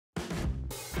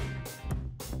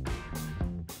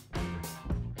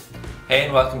Hey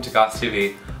and welcome to Goss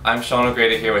TV. I'm Sean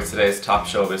O'Grady here with today's top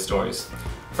showbiz stories.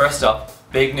 First up,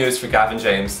 big news for Gavin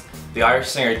James. The Irish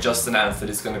singer just announced that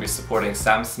he's going to be supporting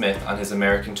Sam Smith on his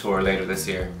American tour later this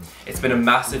year. It's been a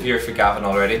massive year for Gavin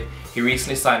already. He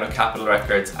recently signed with Capitol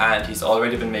Records and he's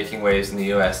already been making waves in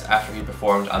the US after he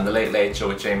performed on The Late Late Show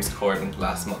with James Corden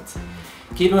last month.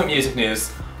 Keeping with music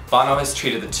news, Bono has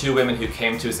treated the two women who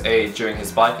came to his aid during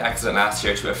his bike accident last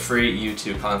year to a free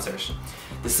U2 concert.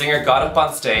 The singer got up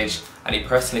on stage and he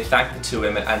personally thanked the two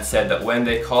women and said that when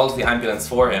they called the ambulance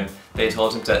for him, they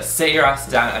told him to sit your ass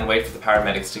down and wait for the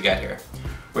paramedics to get here.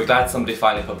 We're glad somebody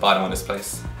finally put Bono in his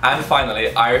place. And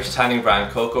finally, Irish tanning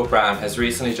brand Coco Brown has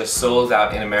recently just sold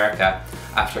out in America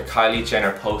after Kylie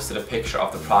Jenner posted a picture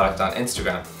of the product on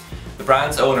Instagram. The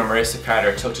brand's owner Marissa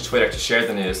Carter took to Twitter to share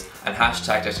the news and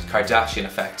hashtagged it Kardashian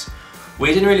Effect.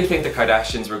 We didn't really think the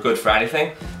Kardashians were good for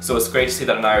anything, so it's great to see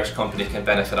that an Irish company can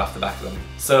benefit off the back of them.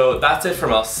 So that's it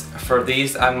from us. For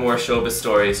these and more showbiz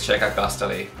stories, check out Goss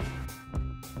TV.